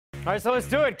All right, so let's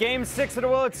do it. Game 6 of the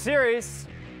World Series.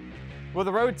 Will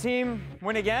the road team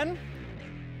win again?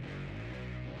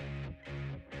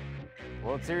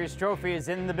 World Series trophy is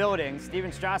in the building.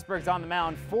 Stephen Strasburg's on the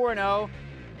mound, 4-0,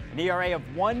 an ERA of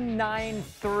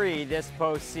 1.93 this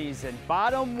postseason.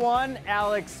 Bottom one,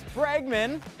 Alex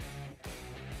Bregman.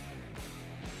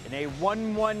 In a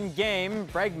 1-1 game,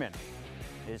 Bregman,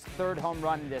 his third home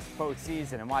run this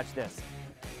postseason. And watch this.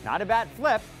 Not a bat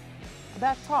flip, a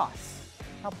bat toss.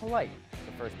 How polite,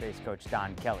 the first base coach,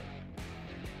 Don Kelly.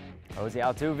 Jose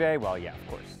Altuve, well, yeah, of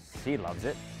course, he loves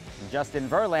it. And Justin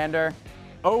Verlander,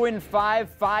 0-5,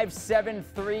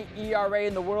 5.73 ERA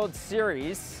in the World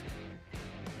Series.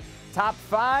 Top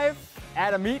 5,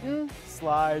 Adam Eaton,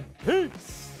 slide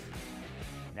peace.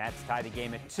 Nats tie the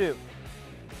game at 2.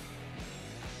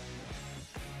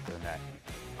 Doing that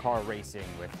car racing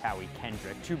with Howie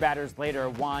Kendrick. 2 batters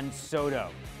later, Juan Soto.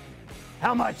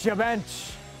 How much you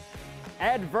bench?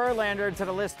 Add Verlander to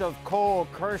the list of Cole,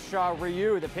 Kershaw,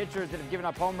 Ryu, the pitchers that have given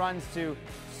up home runs to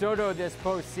Soto this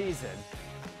postseason.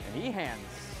 And he hands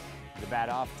the bat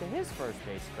off to his first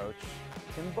base coach,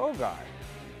 Tim Bogart.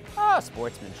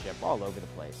 Sportsmanship all over the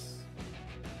place.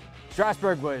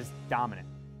 Strasburg was dominant.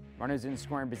 Runners in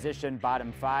scoring position,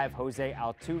 bottom 5, Jose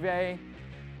Altuve.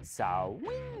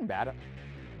 Swing batter.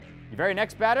 The very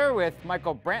next batter with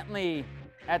Michael Brantley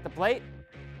at the plate.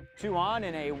 2 on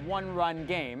in a 1-run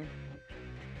game.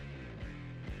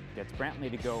 Gets Brantley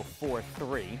to go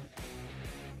 4-3.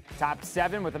 Top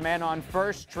 7 with a man on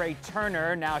first, Trey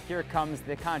Turner. Now here comes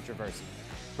the controversy.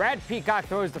 Brad Peacock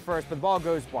throws the first, but the ball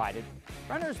goes wide.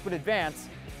 Runners would advance,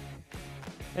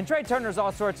 and Trey Turner's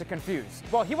all sorts of confused.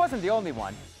 Well, he wasn't the only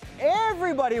one.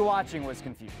 Everybody watching was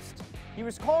confused. He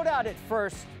was called out at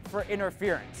first for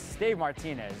interference. Dave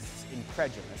Martinez,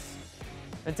 incredulous.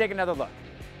 Then take another look.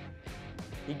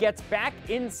 He gets back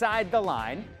inside the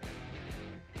line.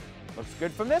 Looks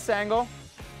good from this angle.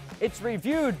 It's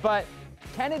reviewed, but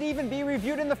can it even be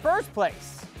reviewed in the first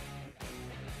place?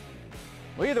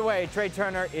 Well, either way, Trey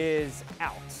Turner is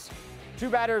out. 2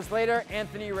 batters later,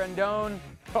 Anthony Rendon.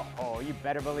 Oh, you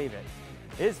better believe it.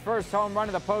 His first home run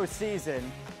of the postseason.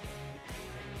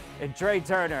 And Trey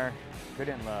Turner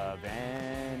couldn't love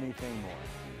anything more.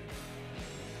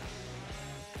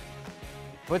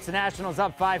 Puts the Nationals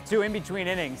up 5-2 in between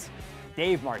innings.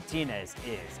 Dave Martinez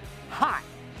is hot.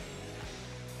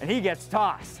 And he gets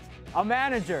tossed. A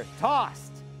manager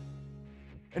tossed.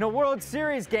 In a World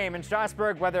Series game in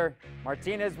Strasburg, whether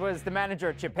Martinez was the manager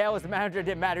or Chip Hale was the manager, it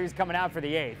didn't matter. He was coming out for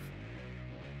the 8th.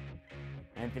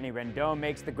 Anthony Rendon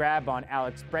makes the grab on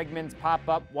Alex Bregman's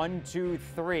pop-up.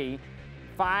 1-2-3.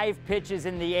 5 pitches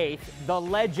in the 8th. The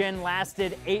legend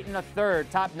lasted 8 1/3.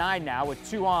 Top 9 now with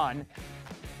 2 on.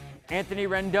 Anthony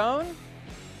Rendon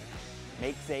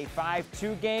makes a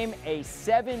 5-2 game, a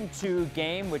 7-2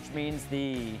 game, which means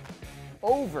the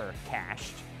over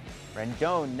cashed.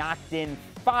 Rendon knocked in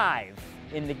 5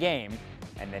 in the game,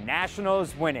 and the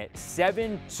Nationals win it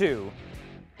 7-2.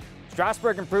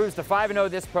 Strasburg improves to 5-0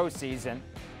 this postseason.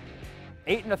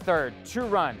 8 1/3, 2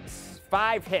 runs,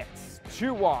 5 hits,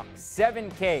 2 walks,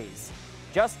 7 Ks.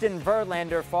 Justin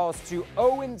Verlander falls to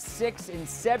 0-6 in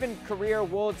 7 career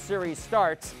World Series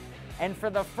starts. And for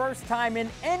the first time in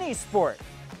any sport,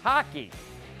 hockey,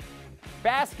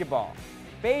 basketball,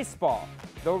 baseball,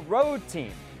 the road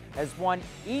team has won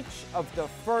each of the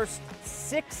first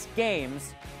 6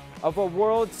 games of a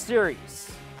World Series.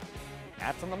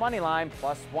 That's on the money line,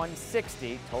 plus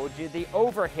 160. Told you the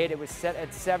over hit, it was set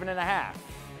at 7.5.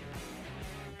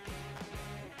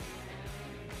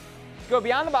 Let's go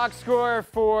beyond the box score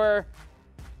for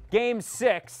Game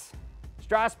 6.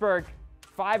 Strasburg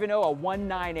 5-0, a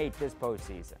 1.98 this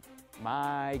postseason.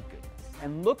 My goodness.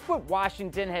 And look what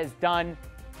Washington has done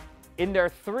in their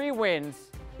 3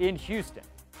 wins in Houston.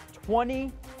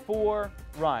 24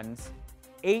 runs,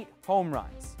 8 home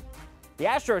runs. The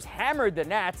Astros hammered the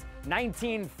Nats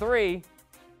 19-3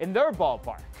 in their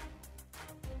ballpark.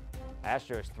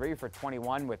 Astros 3 for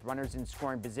 21 with runners in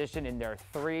scoring position in their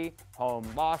 3 home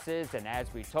losses. And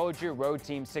as we told you, road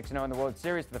team 6-0 in the World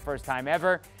Series for the first time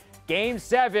ever. Game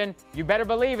 7, you better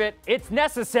believe it, it's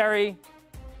necessary.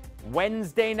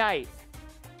 Wednesday night,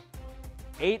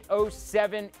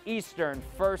 8:07 Eastern,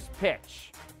 first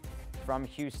pitch from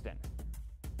Houston.